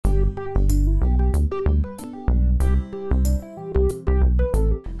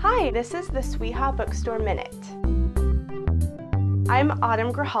Hi, this is the Sweeha Bookstore Minute. I'm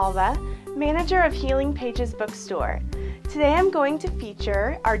Autumn Grijalva, manager of Healing Pages Bookstore. Today I'm going to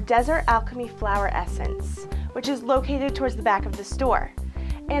feature our Desert Alchemy Flower Essence, which is located towards the back of the store.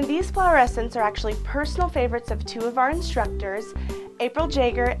 And these flower essences are actually personal favorites of two of our instructors, April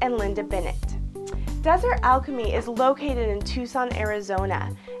Jager and Linda Bennett. Desert Alchemy is located in Tucson,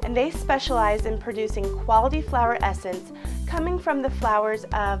 Arizona, and they specialize in producing quality flower essence coming from the flowers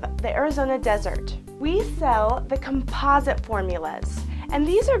of the Arizona desert. We sell the composite formulas, and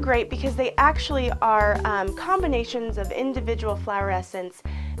these are great because they actually are combinations of individual flower essence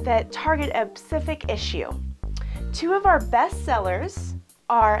that target a specific issue. Two of our best sellers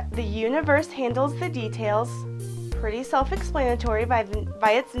are The Universe Handles the Details, pretty self-explanatory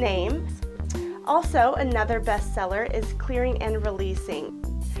by its name. Also, another bestseller is Clearing and Releasing.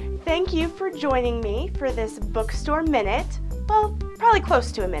 Thank you for joining me for this Bookstore Minute, well, probably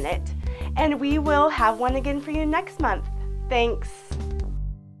close to a minute, and we will have one again for you next month. Thanks.